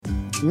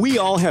We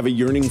all have a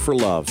yearning for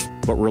love,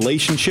 but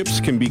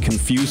relationships can be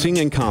confusing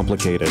and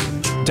complicated.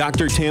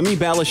 Dr. Tammy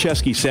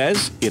Baliszewski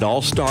says it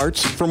all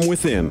starts from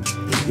within.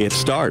 It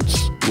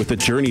starts with a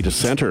journey to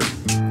center.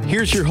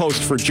 Here's your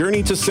host for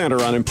Journey to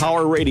Center on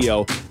Empower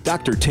Radio,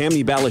 Dr.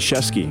 Tammy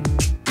Baliszewski.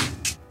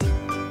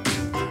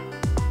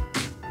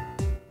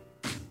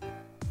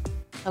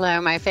 Hello,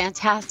 my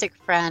fantastic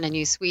friend and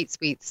you sweet,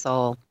 sweet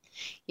soul.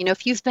 You know,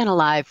 if you've been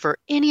alive for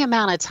any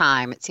amount of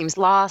time, it seems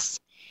loss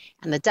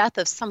and the death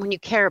of someone you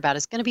care about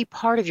is going to be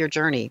part of your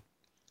journey.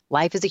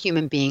 Life as a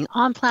human being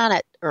on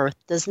planet Earth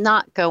does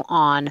not go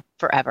on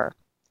forever.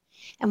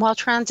 And while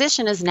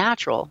transition is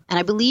natural, and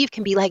I believe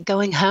can be like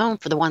going home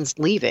for the ones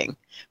leaving,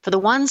 for the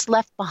ones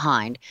left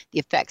behind, the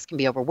effects can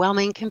be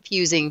overwhelming,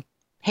 confusing,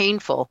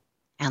 painful,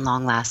 and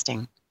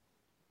long-lasting.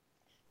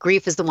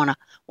 Grief is one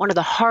of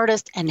the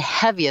hardest and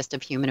heaviest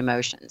of human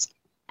emotions,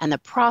 and the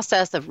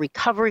process of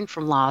recovering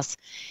from loss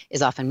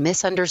is often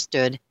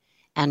misunderstood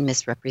and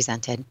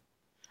misrepresented.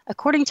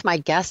 According to my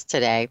guest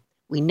today,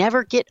 we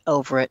never get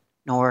over it,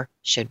 nor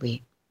should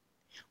we.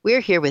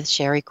 We're here with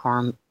Sherry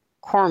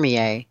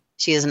Cormier.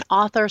 She is an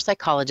author,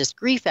 psychologist,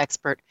 grief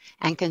expert,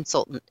 and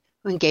consultant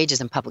who engages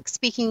in public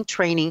speaking,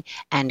 training,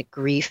 and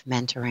grief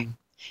mentoring.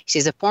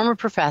 She's a former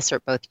professor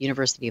at both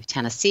University of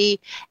Tennessee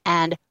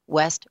and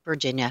West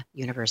Virginia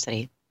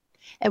University.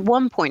 At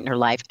one point in her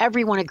life,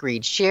 everyone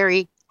agreed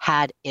Sherry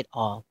had it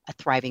all: a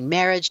thriving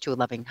marriage to a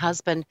loving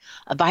husband,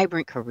 a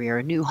vibrant career,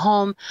 a new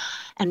home,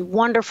 and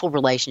wonderful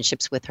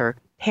relationships with her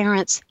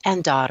parents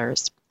and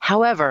daughters.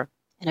 However,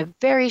 in a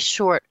very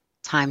short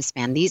time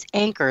span, these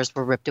anchors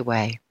were ripped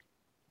away.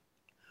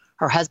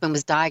 Her husband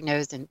was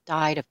diagnosed and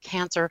died of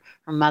cancer.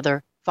 Her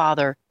mother,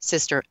 father,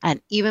 sister,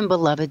 and even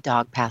beloved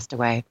dog passed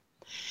away.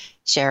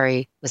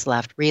 Sherry was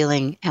left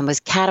reeling and was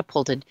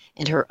catapulted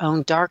into her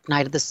own dark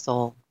night of the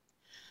soul.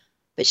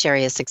 But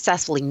Sherry has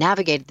successfully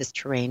navigated this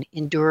terrain,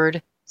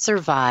 endured,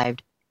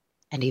 survived,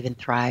 and even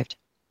thrived.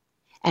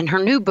 And her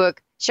new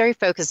book, Sherry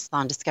focuses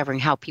on discovering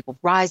how people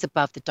rise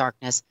above the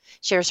darkness,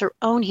 shares her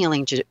own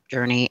healing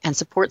journey, and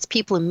supports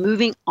people in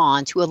moving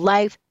on to a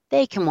life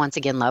they can once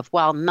again love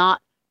while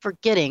not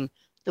forgetting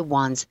the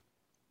ones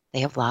they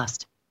have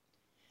lost.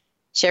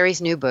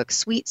 Sherry's new book,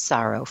 Sweet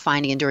Sorrow,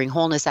 Finding Enduring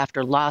Wholeness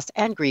After Loss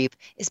and Grief,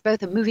 is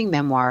both a moving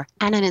memoir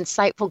and an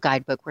insightful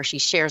guidebook where she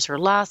shares her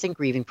loss and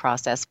grieving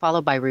process,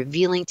 followed by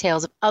revealing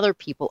tales of other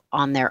people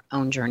on their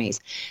own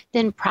journeys,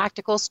 then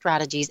practical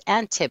strategies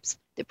and tips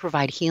that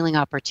provide healing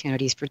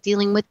opportunities for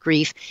dealing with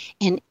grief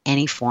in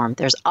any form.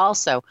 There's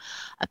also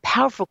a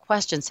powerful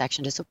question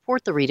section to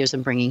support the readers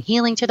in bringing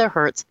healing to their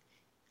hurts,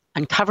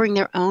 uncovering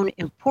their own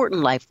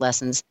important life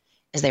lessons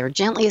as they are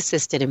gently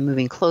assisted in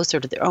moving closer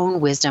to their own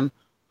wisdom,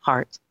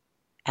 heart,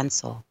 and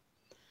soul.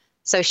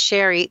 So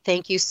Sherry,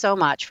 thank you so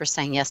much for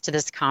saying yes to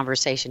this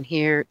conversation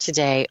here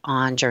today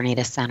on Journey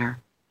to Center.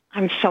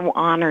 I'm so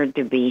honored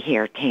to be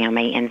here,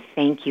 Tammy, and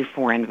thank you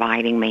for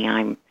inviting me.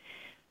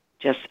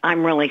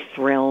 I'm really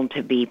thrilled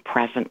to be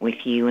present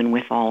with you and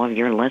with all of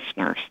your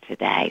listeners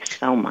today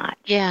so much.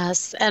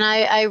 Yes, and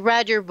I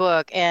read your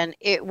book, and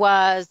it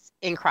was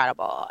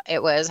incredible.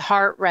 It was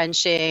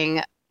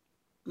heart-wrenching,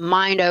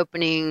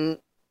 mind-opening,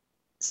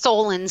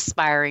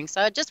 soul-inspiring.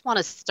 So I just want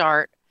to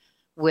start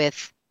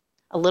with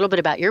a little bit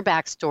about your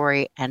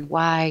backstory and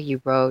why you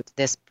wrote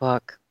this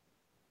book,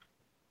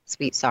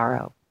 Sweet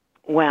Sorrow.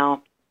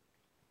 Well,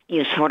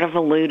 you sort of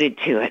alluded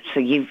to it,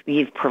 so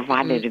you've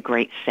provided a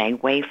great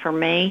segue for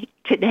me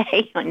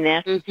today on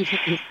this.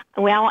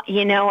 Well,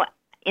 you know,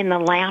 in the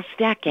last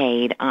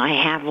decade, I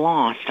have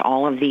lost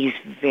all of these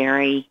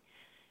very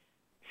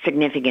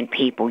significant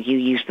people. You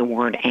use the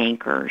word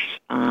anchors.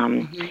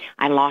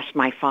 I lost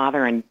my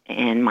father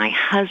and my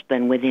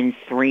husband within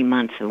 3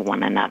 months of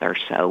one another.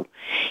 So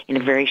in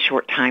a very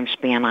short time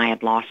span, I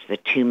had lost the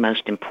two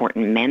most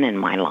important men in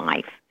my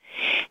life.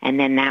 And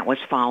then that was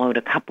followed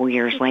a couple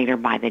years later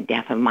by the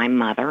death of my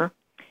mother,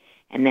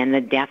 and then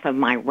the death of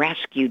my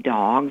rescue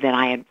dog that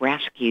I had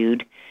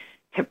rescued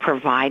to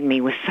provide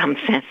me with some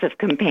sense of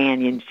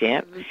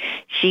companionship.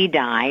 She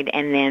died,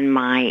 and then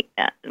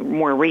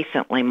more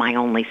recently, my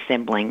only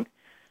sibling,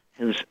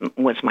 who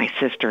was my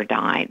sister,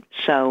 died.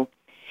 So,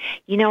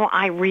 you know,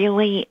 I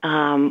really,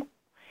 I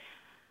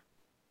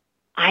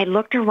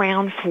looked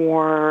around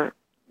for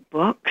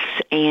books,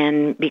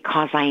 and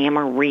because I am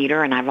a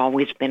reader, and I've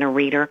always been a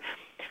reader,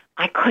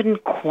 I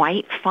couldn't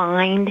quite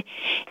find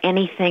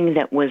anything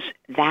that was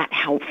that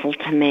helpful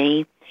to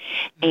me.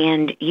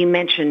 And you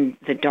mentioned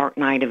the dark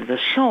night of the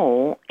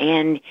soul,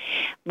 and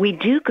we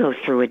do go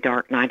through a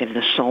dark night of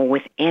the soul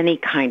with any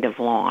kind of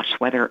loss,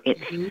 whether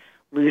it's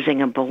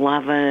losing a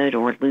beloved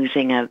or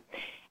losing a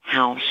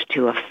house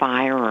to a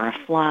fire or a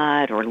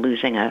flood or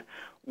losing a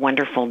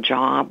wonderful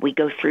job. We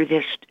go through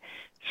this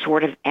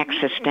sort of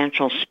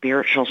existential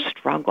spiritual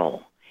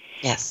struggle.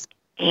 Yes.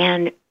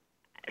 And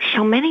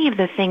so many of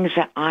the things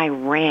that I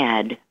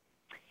read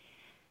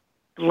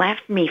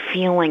left me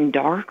feeling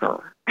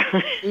darker.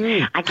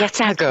 I guess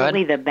that's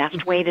really the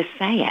best way to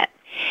say it.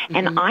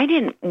 And I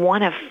didn't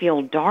want to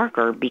feel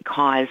darker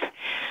because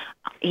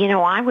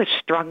I was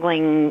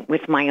struggling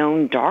with my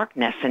own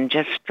darkness and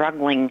just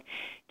struggling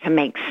to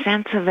make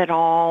sense of it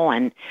all,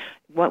 and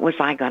what was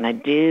I going to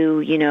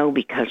do,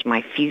 because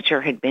my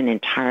future had been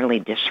entirely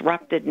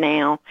disrupted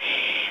now.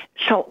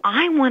 So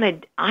I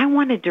wanted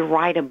to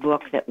write a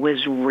book that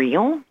was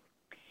real,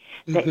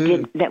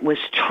 that was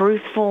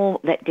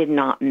truthful, that did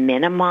not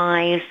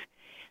minimize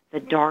the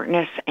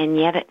darkness, and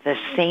yet at the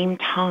same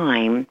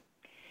time,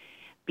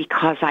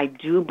 because I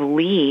do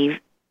believe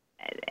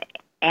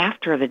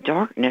after the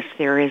darkness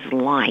there is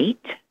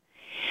light.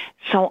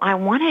 So I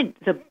wanted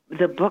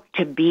the book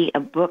to be a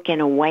book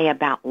in a way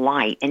about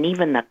light, and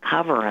even the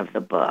cover of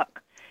the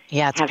book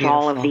has beautiful.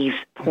 all of these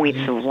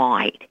points of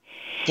light.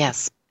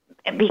 Yes.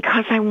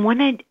 Because I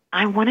wanted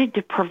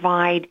to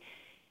provide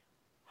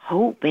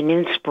hope and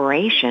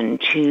inspiration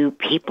to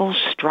people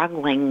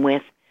struggling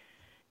with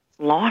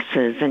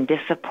losses and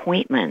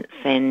disappointments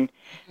and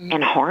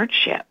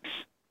hardships.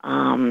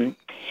 And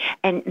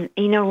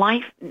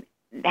life,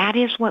 that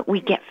is what we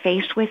get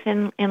faced with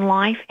in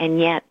life, and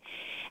yet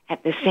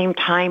at the same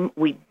time,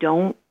 we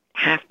don't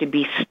have to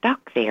be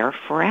stuck there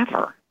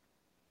forever.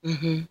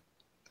 Mm-hmm.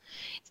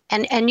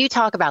 And you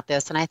talk about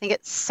this, and I think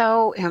it's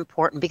so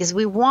important because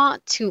we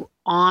want to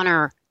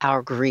honor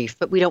our grief,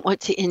 but we don't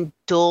want to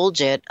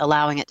indulge it,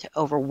 allowing it to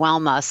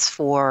overwhelm us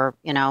for,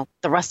 the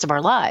rest of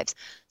our lives.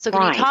 So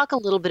can you talk a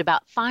little bit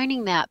about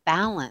finding that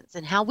balance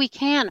and how we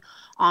can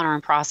honor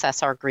and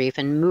process our grief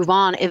and move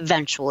on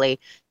eventually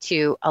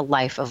to a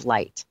life of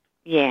light?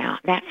 Yeah,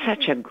 that's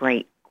such a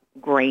great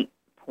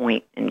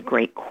point and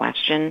great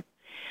question,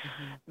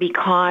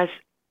 because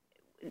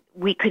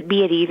we could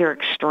be at either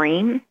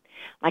extreme.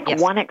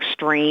 One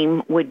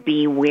extreme would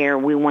be where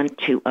we want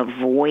to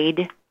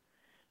avoid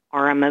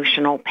our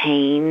emotional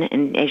pain.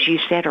 And as you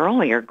said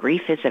earlier,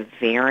 grief is a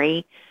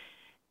very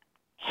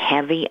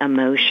heavy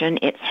emotion.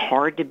 It's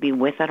hard to be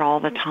with it all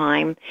the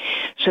time.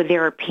 So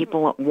there are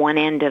people at one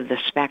end of the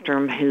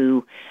spectrum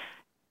who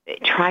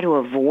try to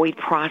avoid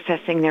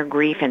processing their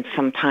grief, and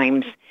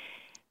sometimes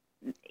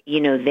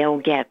they'll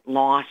get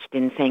lost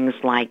in things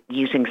like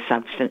using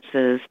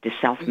substances to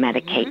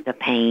self-medicate the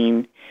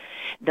pain.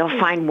 They'll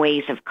find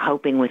ways of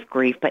coping with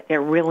grief, but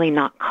they're really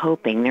not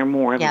coping. They're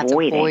more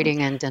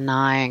avoiding and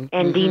denying.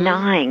 And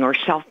denying or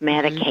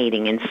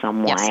self-medicating in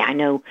some way. Yes. I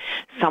know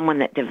someone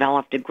that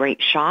developed a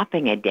great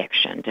shopping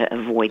addiction to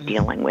avoid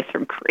dealing with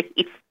her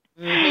grief.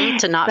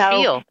 To not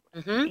feel.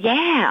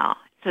 Yeah.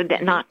 So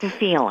that not to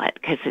feel it,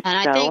 because it's so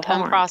hard. And I think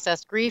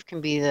unprocessed grief can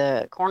be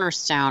the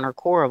cornerstone or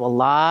core of a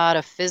lot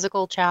of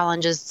physical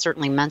challenges,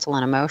 certainly mental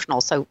and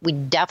emotional. So we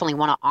definitely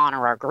want to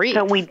honor our grief.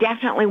 So we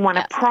definitely want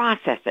to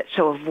process it.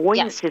 So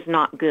avoidance is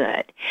not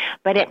good.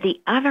 But at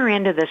the other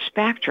end of the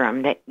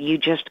spectrum that you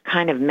just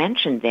kind of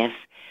mentioned this,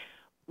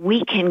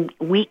 we can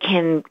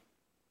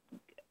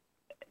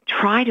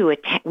try to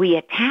we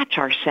attach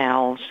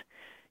ourselves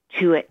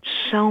to it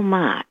so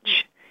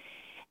much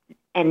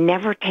and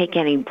never take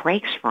any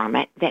breaks from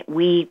it that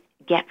we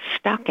get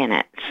stuck in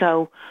it.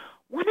 So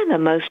one of the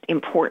most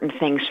important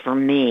things for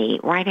me,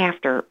 right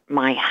after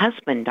my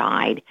husband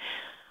died,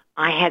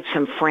 I had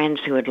some friends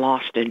who had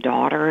lost a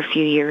daughter a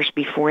few years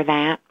before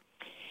that,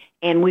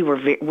 and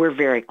we're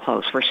very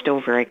close. We're still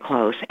very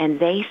close. And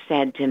they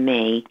said to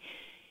me,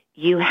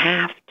 you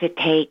have to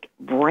take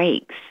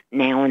breaks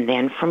now and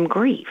then from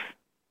grief.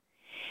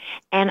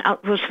 And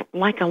it was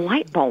like a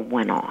light bulb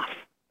went off,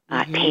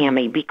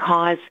 Tammy,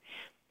 because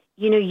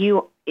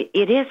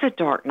it is a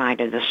dark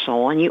night of the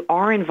soul, and you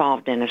are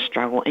involved in a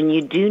struggle, and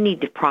you do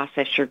need to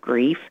process your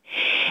grief.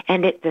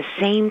 And at the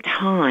same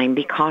time,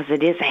 because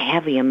it is a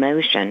heavy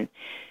emotion,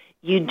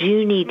 you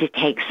do need to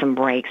take some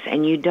breaks,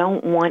 and you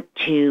don't want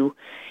to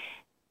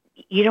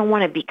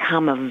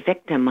become a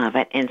victim of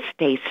it and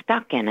stay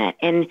stuck in it.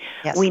 And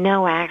we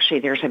know actually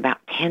there's about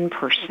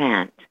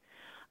 10%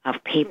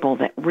 of people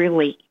that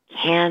really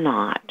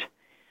cannot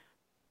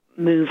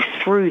move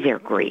through their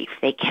grief.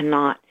 They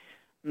cannot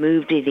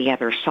move to the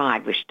other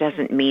side, which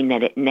doesn't mean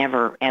that it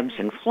never ebbs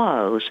and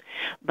flows,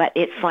 but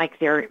it's like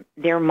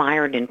they're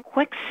mired in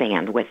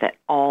quicksand with it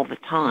all the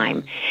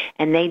time,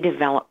 and they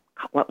develop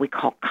what we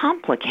call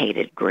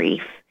complicated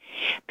grief.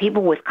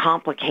 People with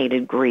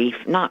complicated grief,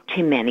 not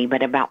too many,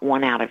 but about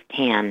 1 out of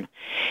 10.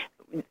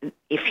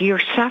 If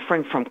you're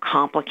suffering from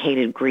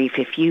complicated grief,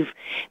 if you've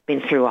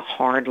been through a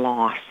hard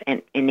loss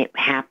and it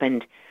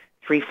happened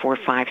 3, 4,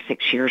 5,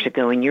 6 years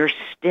ago, and you're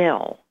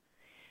still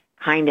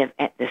kind of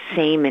at the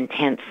same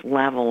intense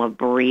level of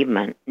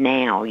bereavement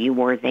now you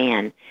were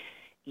then,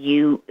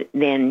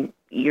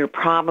 you're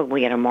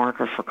probably at a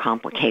marker for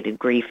complicated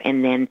grief,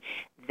 and then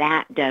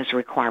that does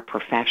require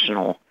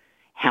professional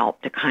help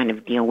to kind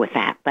of deal with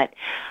that. But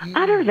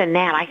other than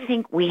that, I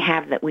think we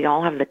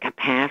all have the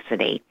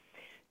capacity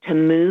to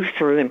move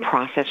through and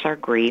process our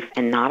grief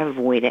and not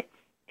avoid it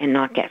and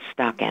not get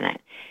stuck in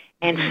it.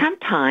 And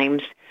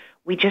sometimes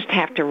we just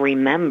have to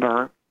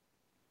remember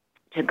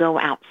to go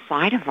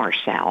outside of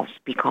ourselves,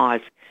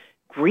 because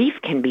grief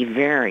can be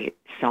very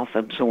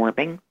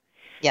self-absorbing.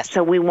 Yes.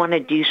 So we want to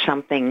do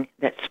something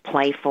that's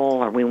playful,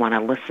 or we want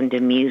to listen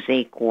to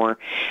music or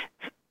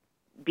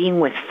being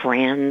with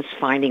friends,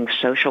 finding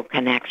social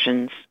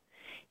connections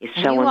is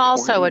And so you important.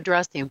 also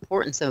address the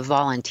importance of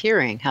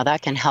volunteering, how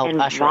that can help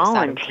And usher us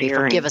out of grief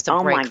or give us a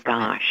oh break my from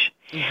gosh.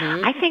 it.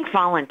 Mm-hmm. I think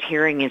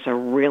volunteering is a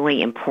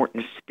really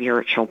important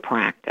spiritual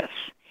practice.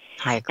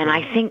 I agree. And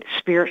I think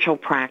spiritual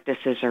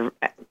practices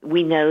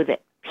we know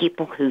that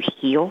people who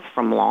heal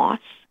from loss,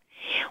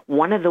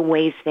 one of the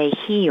ways they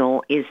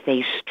heal is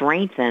they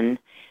strengthen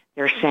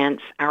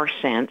our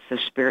sense of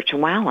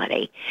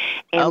spirituality.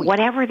 And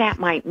whatever that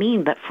might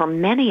mean, but for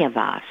many of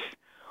us,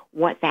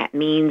 what that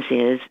means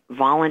is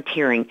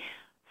volunteering,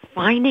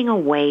 finding a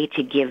way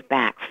to give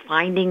back,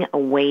 finding a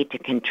way to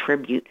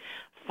contribute,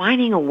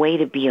 finding a way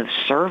to be of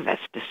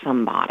service to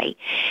somebody.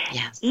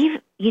 Yes.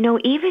 Even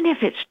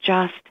if it's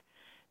just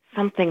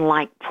something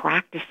like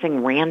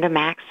practicing random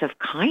acts of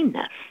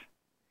kindness,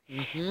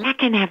 that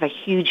can have a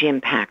huge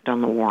impact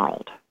on the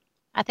world.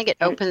 I think it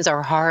opens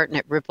our heart and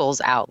it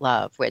ripples out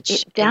love, which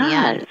it in does. the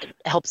end it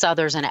helps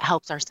others and it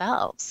helps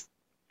ourselves.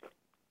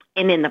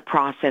 And in the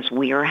process,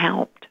 we are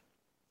helped.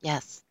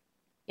 Yes.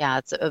 Yeah,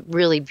 it's a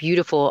really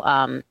beautiful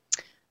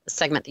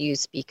segment that you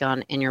speak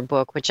on in your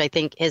book, which I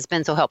think has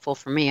been so helpful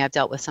for me. I've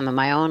dealt with some of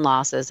my own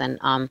losses, and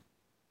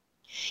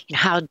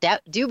how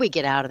do we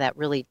get out of that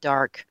really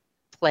dark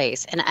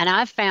place? And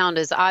I've found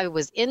as I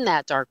was in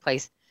that dark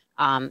place,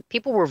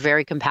 people were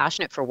very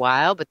compassionate for a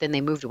while, but then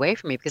they moved away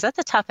from me because that's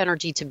a tough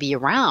energy to be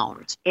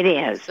around. It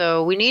is.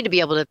 So we need to be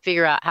able to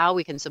figure out how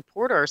we can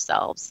support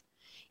ourselves.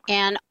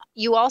 And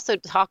you also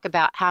talk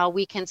about how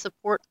we can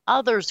support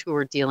others who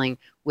are dealing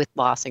with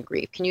loss and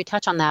grief. Can you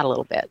touch on that a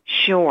little bit?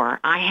 Sure.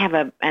 I have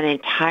an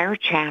entire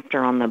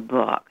chapter in the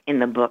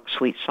book,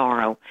 Sweet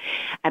Sorrow,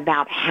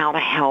 about how to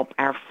help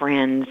our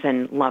friends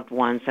and loved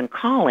ones and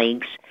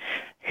colleagues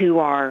who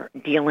are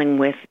dealing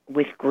with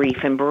grief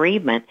and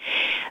bereavement,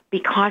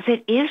 because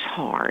it is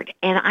hard.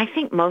 And I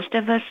think most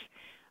of us,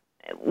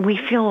 we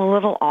feel a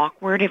little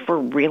awkward if we're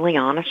really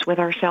honest with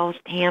ourselves,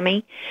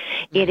 Tammy.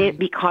 It is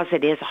because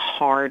it is a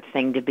hard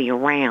thing to be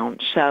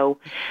around. So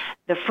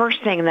the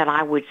first thing that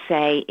I would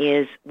say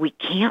is we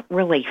can't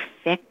really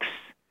fix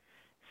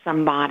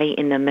somebody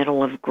in the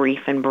middle of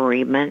grief and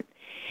bereavement.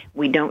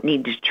 We don't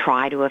need to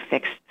try to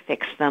fix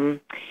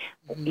them,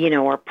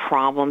 or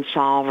problem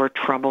solve or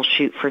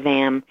troubleshoot for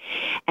them.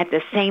 At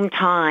the same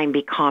time,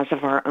 because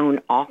of our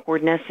own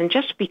awkwardness and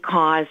just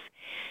because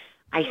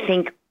I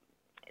think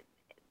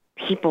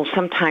people,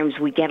 sometimes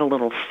we get a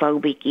little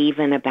phobic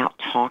even about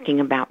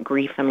talking about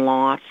grief and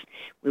loss.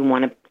 We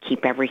want to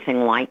keep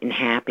everything light and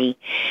happy.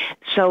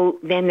 So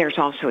then there's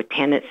also a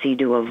tendency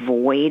to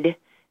avoid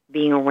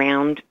being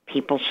around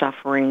people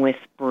suffering with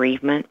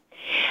bereavement.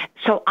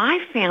 So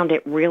I found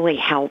it really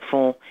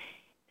helpful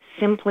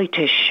simply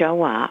to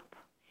show up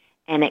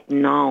and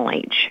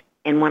acknowledge.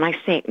 And when I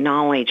say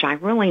acknowledge, I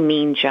really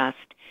mean just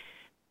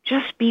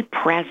be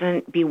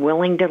present, be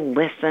willing to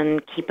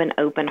listen, keep an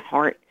open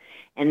heart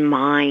and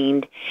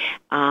mind.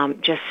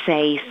 Just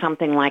say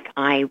something like,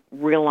 I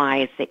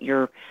realize that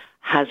your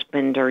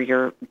husband or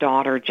your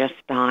daughter just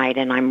died,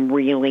 and I'm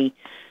really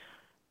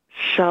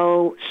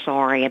so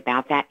sorry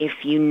about that.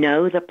 If you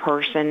know the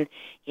person,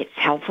 it's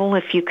helpful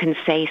if you can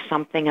say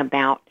something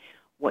about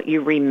what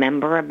you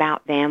remember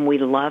about them. We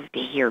love to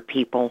hear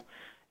people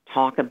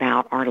talk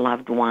about our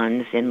loved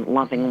ones in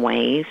loving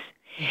ways.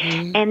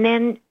 And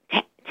then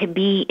to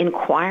be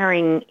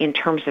inquiring in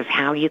terms of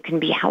how you can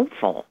be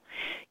helpful.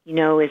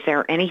 Is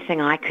there anything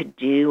I could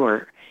do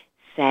or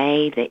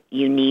say that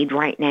you need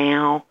right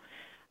now?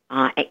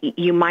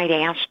 You might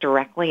ask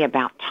directly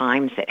about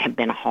times that have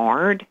been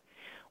hard.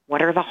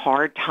 What are the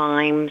hard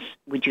times?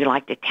 Would you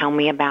like to tell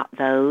me about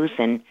those?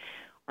 And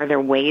are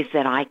there ways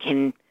that I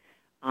can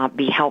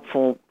be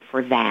helpful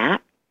for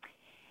that?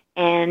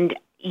 And,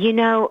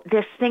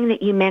 this thing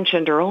that you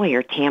mentioned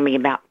earlier, Tammy,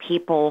 about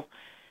people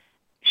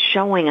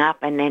showing up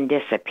and then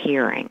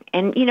disappearing.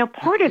 And,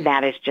 part of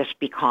that is just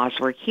because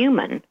we're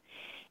human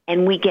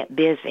and we get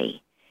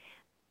busy.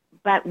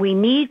 But we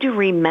need to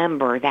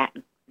remember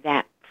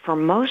that for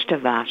most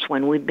of us,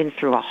 when we've been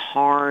through a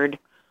hard,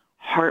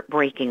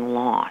 heartbreaking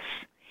loss,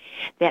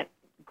 that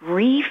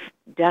grief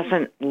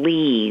doesn't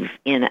leave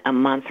in a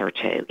month or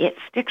two. It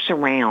sticks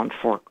around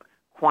for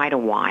quite a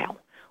while,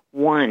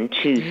 1,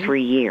 2,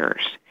 3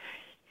 years.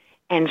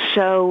 And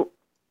so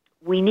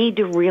we need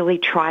to really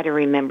try to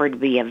remember to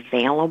be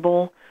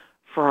available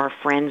for our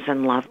friends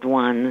and loved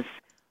ones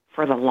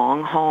for the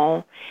long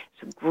haul.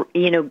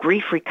 So,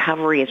 grief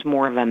recovery is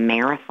more of a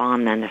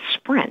marathon than a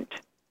sprint.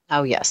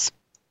 Oh, yes.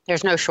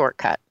 There's no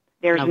shortcut.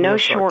 There's no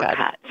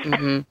shortcuts,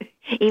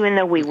 even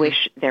though we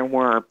wish there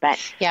were. But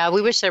yeah,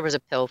 we wish there was a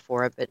pill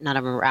for it, but none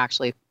of them are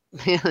actually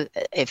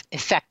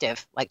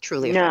effective, like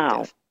truly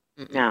effective.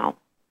 No.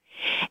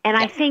 And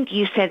I think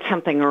you said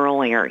something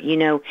earlier.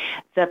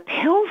 The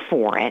pill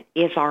for it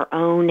is our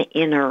own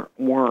inner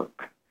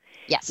work.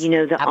 Yes,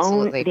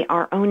 absolutely.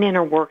 Our own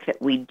inner work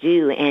that we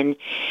do. And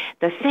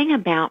the thing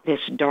about this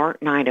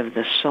dark night of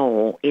the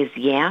soul is,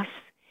 yes,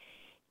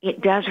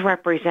 it does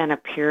represent a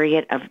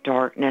period of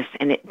darkness,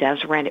 and it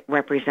does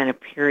represent a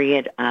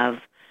period of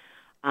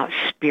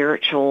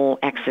spiritual,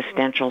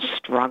 existential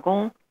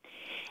struggle.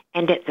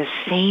 And at the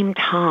same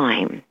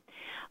time,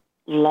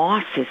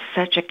 loss is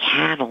such a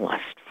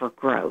catalyst for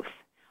growth.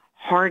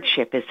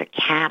 Hardship is a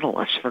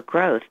catalyst for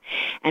growth.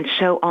 And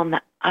so on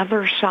the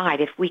other side,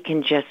 if we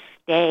can just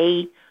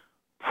stay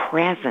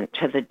present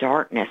to the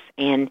darkness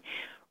and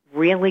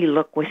really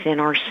look within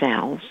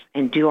ourselves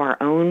and do our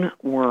own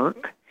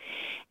work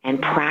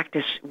and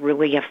practice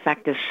really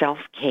effective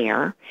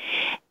self-care,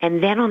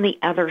 and then on the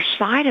other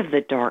side of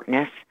the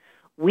darkness,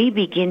 we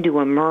begin to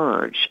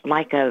emerge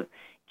like a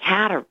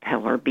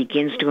caterpillar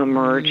begins to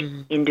emerge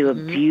into a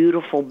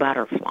beautiful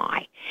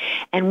butterfly.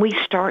 And we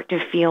start to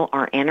feel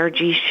our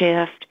energy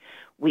shift.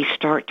 We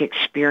start to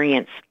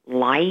experience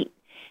light,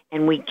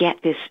 and we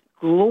get this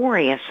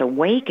glorious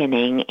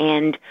awakening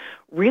and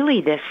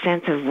really this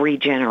sense of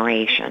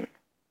regeneration.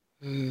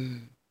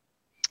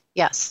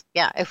 Yes.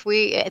 Yeah. I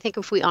think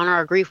if we honor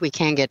our grief, we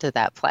can get to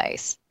that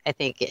place. I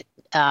think it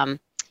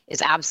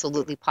is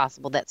absolutely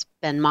possible. That's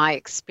been my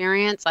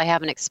experience. I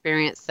haven't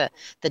experienced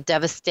the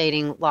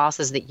devastating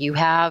losses that you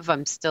have.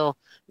 I'm still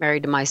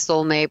married to my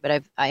soulmate,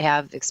 but I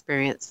have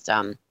experienced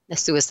the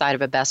suicide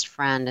of a best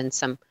friend and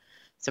some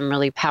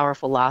really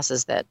powerful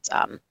losses that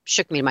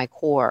shook me to my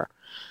core.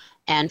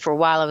 And for a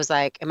while I was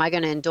like, am I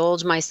going to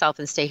indulge myself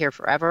and stay here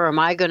forever? Or am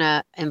I going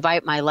to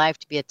invite my life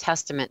to be a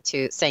testament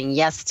to saying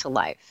yes to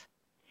life?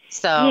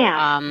 So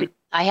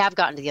I have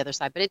gotten to the other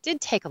side, but it did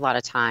take a lot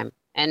of time.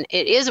 And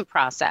it is a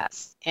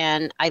process.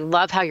 And I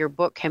love how your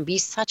book can be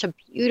such a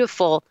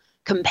beautiful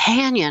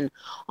companion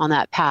on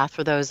that path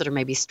for those that are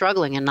maybe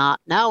struggling and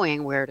not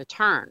knowing where to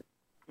turn.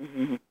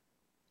 Mm-hmm.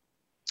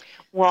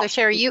 Well, so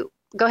Sherry, you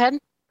go ahead.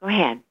 Go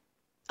ahead.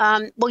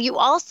 Well,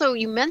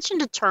 you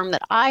mentioned a term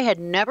that I had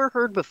never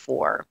heard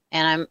before,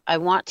 and I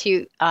want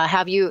to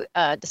have you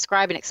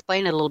describe and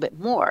explain it a little bit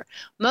more.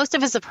 Most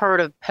of us have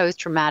heard of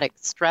post-traumatic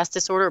stress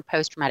disorder or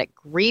post-traumatic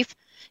grief.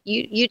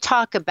 You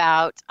talk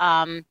about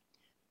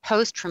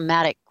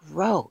post-traumatic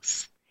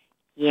growth.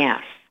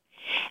 Yes.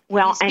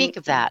 Well, can you speak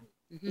of that.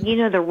 Mm-hmm. You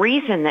know, the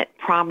reason that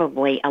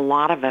probably a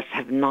lot of us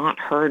have not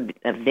heard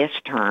of this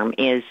term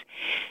is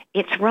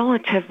it's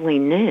relatively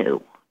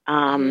new.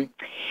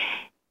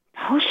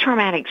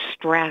 Post-traumatic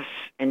stress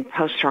and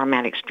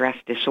post-traumatic stress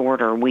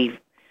disorder, we've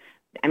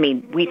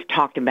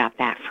talked about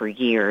that for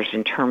years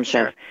in terms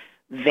of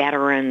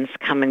veterans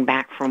coming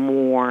back from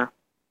war,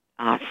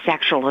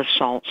 sexual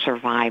assault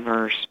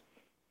survivors,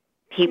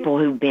 people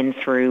who've been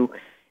through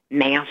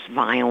mass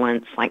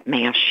violence like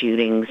mass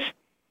shootings.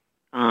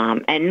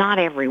 And not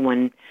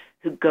everyone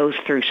who goes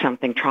through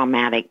something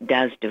traumatic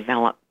does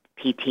develop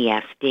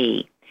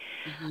PTSD.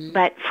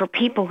 But for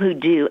people who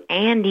do,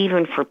 and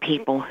even for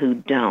people who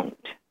don't,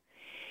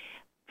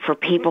 for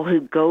people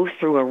who go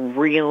through a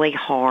really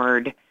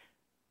hard,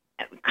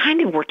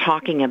 we're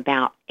talking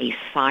about a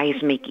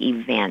seismic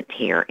event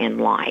here in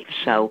life.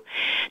 So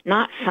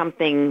not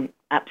something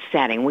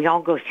upsetting. We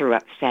all go through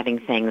upsetting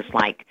things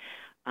like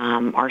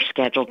our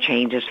schedule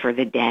changes for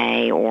the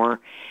day, or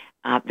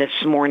this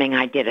morning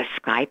I did a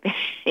Skype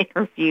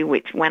interview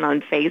which went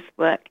on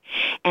Facebook,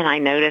 and I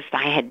noticed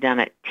I had done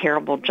a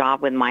terrible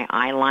job with my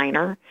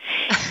eyeliner.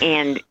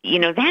 And, you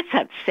know, that's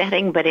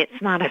upsetting, but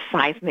it's not a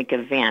seismic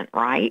event,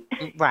 right?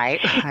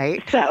 Right.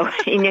 So,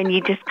 and then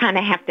you just kind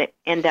of have to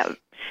end up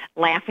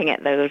laughing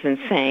at those and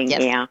saying,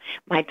 yeah,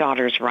 my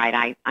daughter's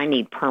right. I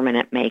need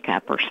permanent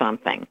makeup or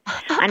something.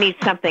 I need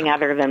something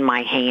other than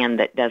my hand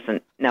that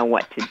doesn't know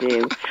what to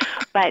do.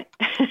 But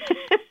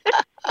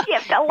you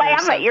have to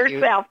laugh at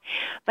yourself.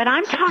 But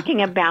I'm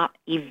talking about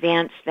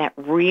events that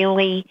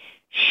really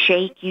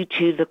shake you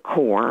to the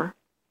core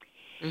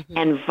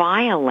and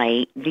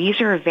these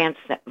are events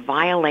that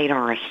violate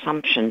our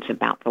assumptions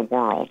about the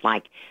world,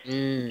 like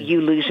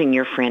you losing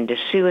your friend to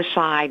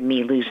suicide,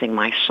 me losing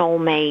my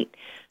soulmate,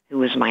 who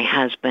was my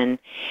husband.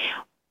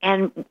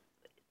 And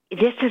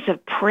this is a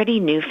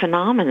pretty new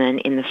phenomenon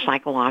in the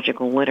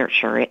psychological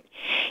literature.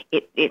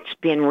 It's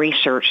been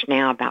researched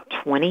now about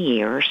 20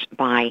 years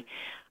by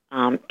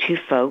two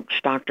folks,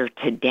 Dr.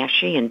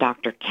 Tedeschi and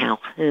Dr.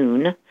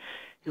 Calhoun,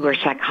 who are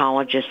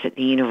psychologists at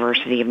the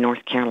University of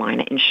North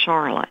Carolina in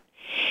Charlotte.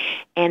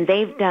 And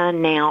they've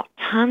done now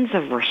tons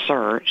of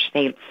research.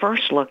 They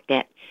first looked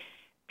at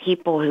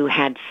people who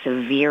had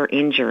severe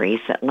injuries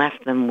that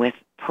left them with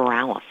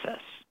paralysis.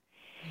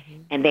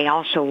 And they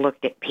also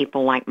looked at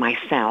people like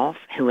myself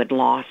who had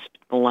lost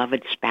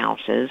beloved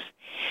spouses.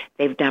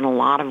 They've done a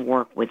lot of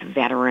work with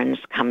veterans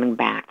coming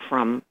back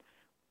from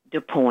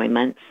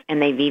deployments,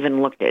 and they've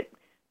even looked at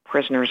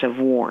prisoners of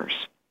wars.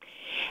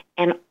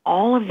 And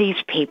all of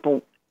these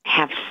people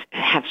have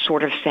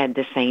sort of said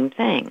the same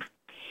thing.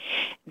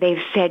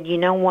 They've said, you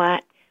know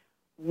what,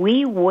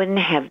 we wouldn't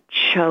have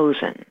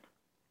chosen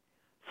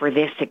for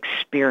this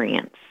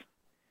experience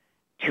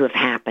to have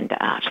happened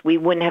to us. We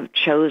wouldn't have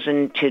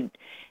chosen to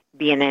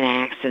be in an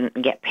accident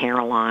and get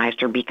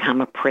paralyzed or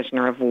become a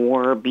prisoner of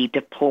war or be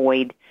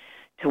deployed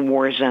to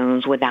war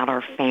zones without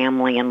our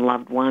family and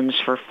loved ones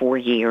for 4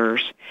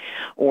 years,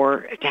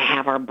 or to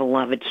have our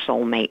beloved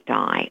soulmate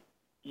die.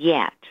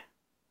 Yet,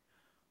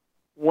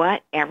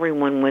 what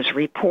everyone was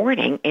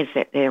reporting is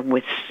that there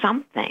was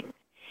something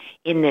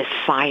in this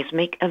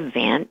seismic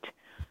event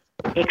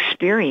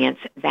experience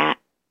that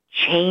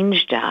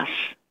changed us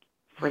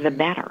for the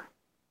better.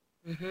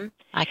 Mm-hmm.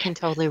 I can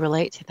totally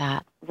relate to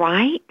that.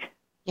 Right?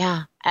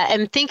 Yeah.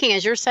 I'm thinking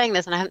as you're saying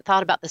this, and I haven't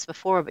thought about this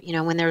before, but,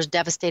 when there's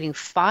devastating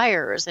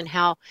fires and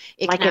how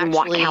it like can in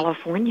actually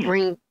California.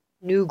 bring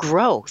new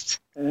growth.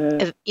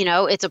 Mm.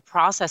 It's a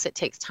process. It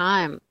takes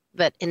time.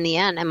 But in the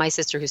end, and my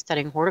sister who's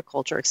studying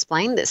horticulture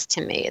explained this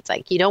to me, it's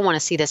like you don't want to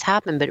see this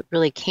happen, but it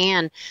really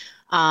can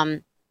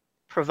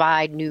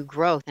provide new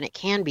growth, and it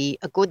can be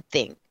a good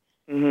thing.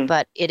 Mm-hmm.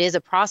 But it is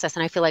a process,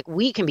 and I feel like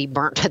we can be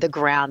burnt to the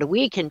ground.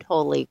 We can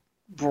totally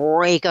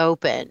break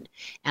open,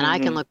 and I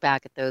can look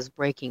back at those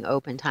breaking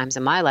open times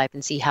in my life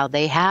and see how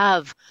they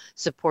have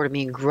supported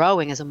me in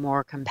growing as a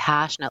more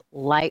compassionate,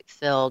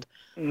 light-filled,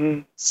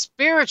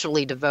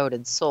 spiritually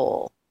devoted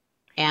soul.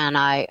 And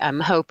I'm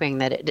hoping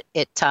that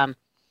it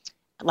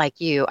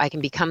like you, I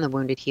can become the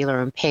wounded healer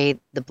and pay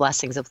the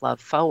blessings of love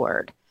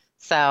forward.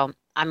 So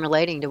I'm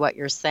relating to what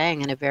you're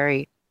saying in a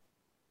very,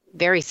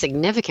 very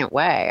significant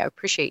way. I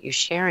appreciate you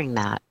sharing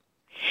that.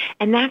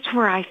 And that's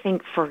where I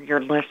think for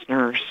your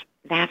listeners,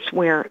 that's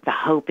where the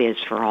hope is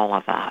for all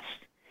of us.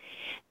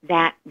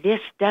 That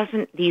these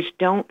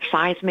don't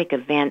seismic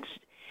events,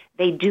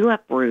 they do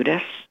uproot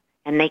us,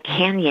 and they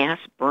can, yes,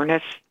 burn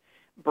us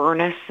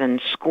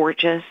and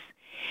scorch us.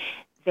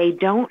 They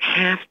don't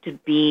have to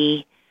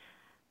be,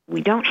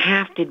 we don't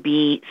have to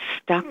be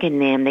stuck in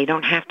them. They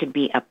don't have to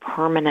be a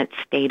permanent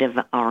state of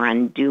our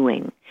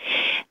undoing.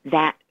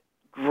 That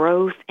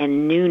growth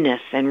and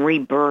newness and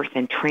rebirth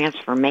and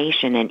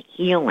transformation and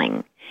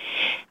healing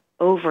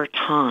over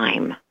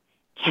time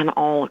can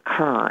all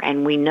occur.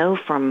 And we know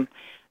from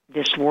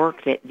this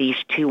work that these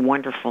two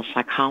wonderful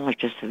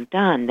psychologists have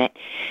done that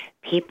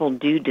people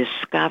do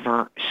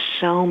discover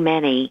so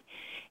many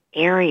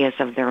areas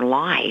of their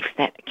life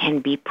that can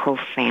be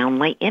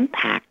profoundly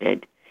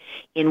impacted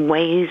in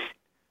ways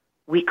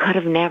we could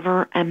have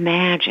never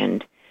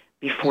imagined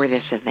before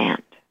this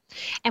event.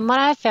 And what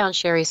I've found,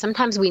 Sherry,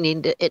 sometimes we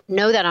need to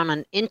know that on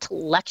an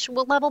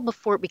intellectual level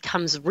before it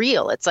becomes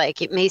real. It's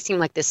like it may seem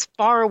like this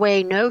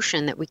faraway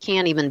notion that we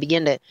can't even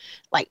begin to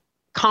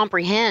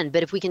comprehend.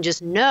 But if we can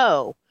just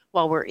know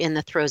while we're in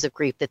the throes of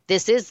grief that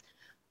this is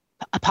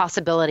a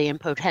possibility and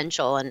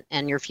potential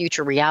and your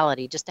future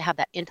reality, just to have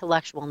that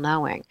intellectual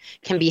knowing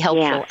can be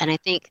helpful. Yeah. And I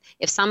think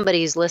if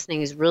somebody's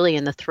listening who's really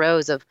in the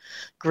throes of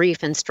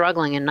grief and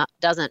struggling and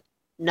doesn't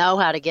know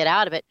how to get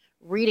out of it,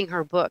 reading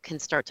her book can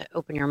start to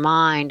open your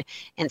mind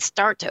and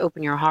start to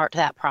open your heart to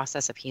that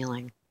process of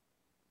healing.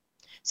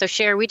 So,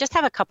 Sherry, we just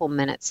have a couple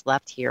minutes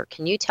left here.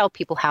 Can you tell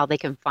people how they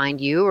can find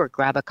you or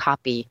grab a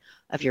copy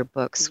of your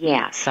book,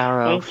 Sweet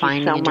Sorrow,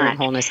 Finding Enduring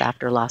Wholeness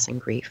After Loss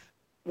and Grief?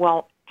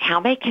 Well, how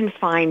they can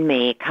find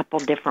me, a couple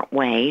different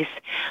ways.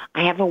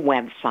 I have a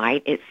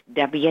website. It's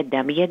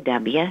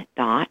www.sherry,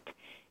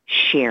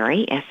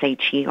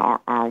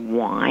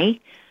 S-H-E-R-R-Y,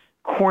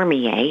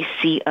 Cormier,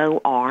 C-O-R-M-I-E-R,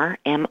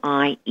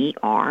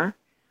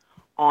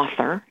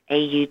 author,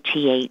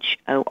 AUTHOR.com.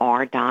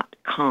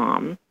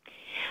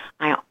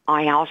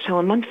 I also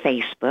am on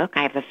Facebook.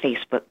 I have a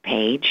Facebook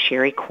page,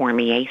 Sherry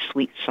Cormier,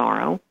 Sweet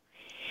Sorrow.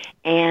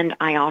 And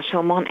I also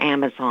am on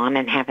Amazon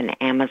and have an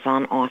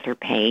Amazon author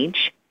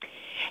page.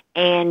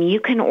 And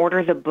you can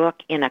order the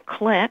book in a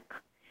click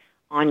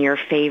on your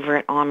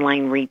favorite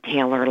online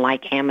retailer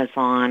like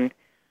Amazon,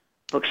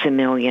 Books A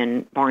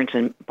Million, Barnes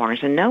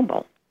and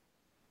Noble.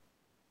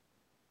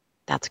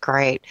 That's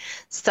great.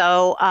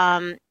 So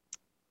we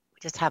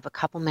just have a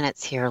couple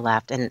minutes here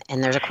left, and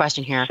there's a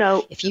question here.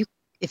 So if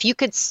you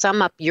could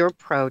sum up your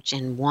approach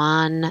in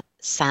one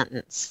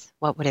sentence,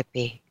 what would it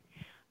be?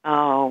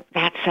 Oh,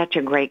 that's such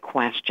a great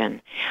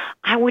question.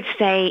 I would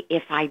say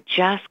if I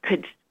just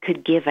could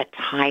give a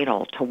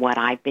title to what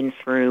I've been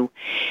through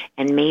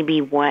and maybe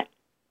what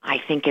I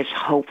think is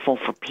hopeful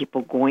for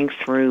people going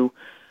through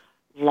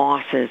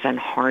losses and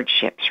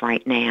hardships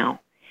right now.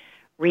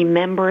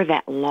 Remember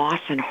that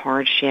loss and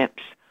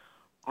hardships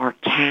are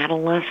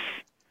catalysts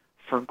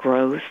for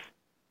growth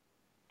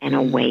and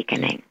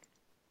awakening.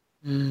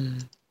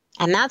 And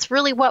that's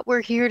really what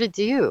we're here to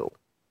do.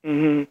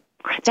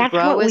 That's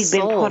what we've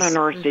been put on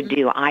earth to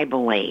do, I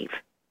believe.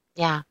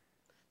 Yeah.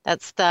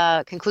 That's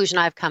the conclusion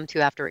I've come to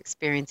after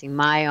experiencing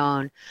my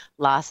own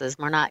losses.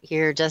 We're not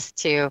here just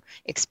to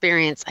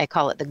experience, I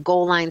call it the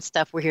goal line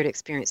stuff. We're here to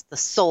experience the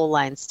soul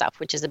line stuff,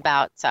 which is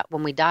about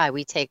when we die,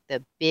 we take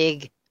the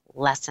big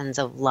lessons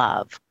of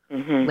love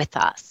with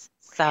us.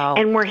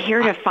 And we're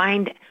here to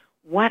find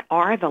what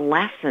are the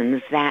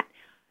lessons that,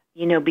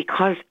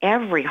 because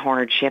every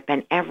hardship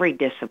and every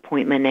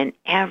disappointment and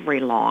every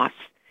loss,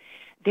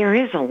 there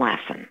is a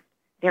lesson.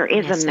 There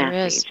is a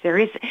message. There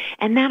is,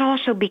 and that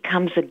also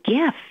becomes a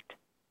gift.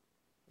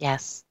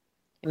 Yes.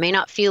 It may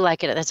not feel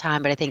like it at the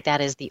time, but I think that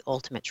is the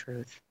ultimate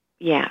truth.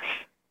 Yes.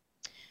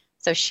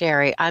 So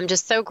Sherry, I'm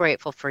just so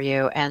grateful for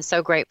you and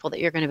so grateful that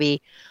you're going to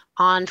be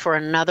on for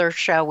another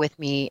show with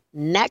me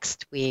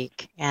next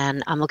week.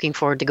 And I'm looking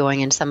forward to going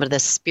into some of the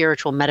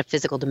spiritual,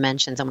 metaphysical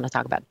dimensions. I'm going to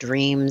talk about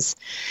dreams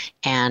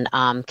and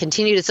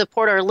continue to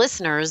support our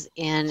listeners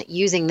in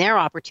using their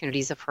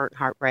opportunities of hurt and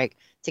heartbreak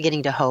to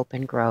getting to hope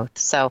and growth.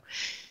 So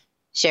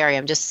Sherry,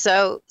 I'm just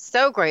so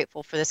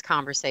grateful for this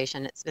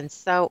conversation. It's been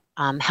so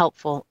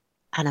helpful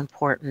and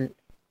important.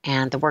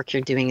 And the work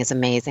you're doing is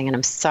amazing. And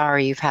I'm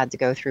sorry you've had to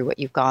go through what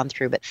you've gone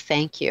through, but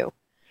thank you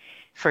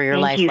for your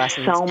life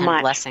lessons so and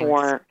much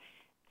blessings.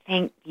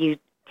 Thank you,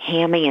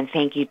 Tammy, and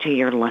thank you to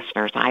your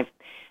listeners.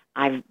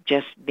 I've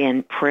just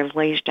been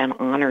privileged and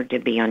honored to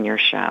be on your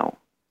show.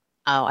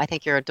 Oh, I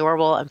think you're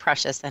adorable and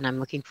precious, and I'm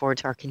looking forward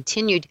to our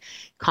continued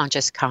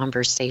conscious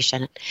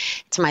conversation.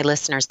 To my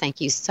listeners, thank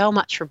you so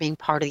much for being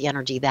part of the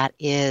energy that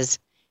is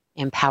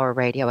Empower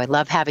Radio. I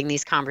love having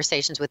these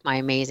conversations with my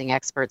amazing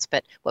experts,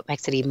 but what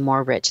makes it even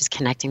more rich is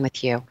connecting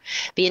with you.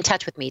 Be in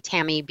touch with me,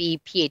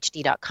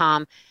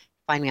 TammyBPhD.com.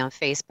 Find me on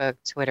Facebook,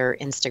 Twitter,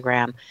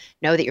 Instagram.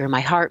 Know that you're in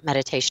my heart,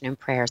 meditation, and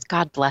prayers.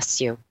 God bless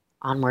you.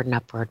 Onward and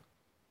upward.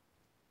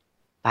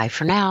 Bye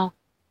for now.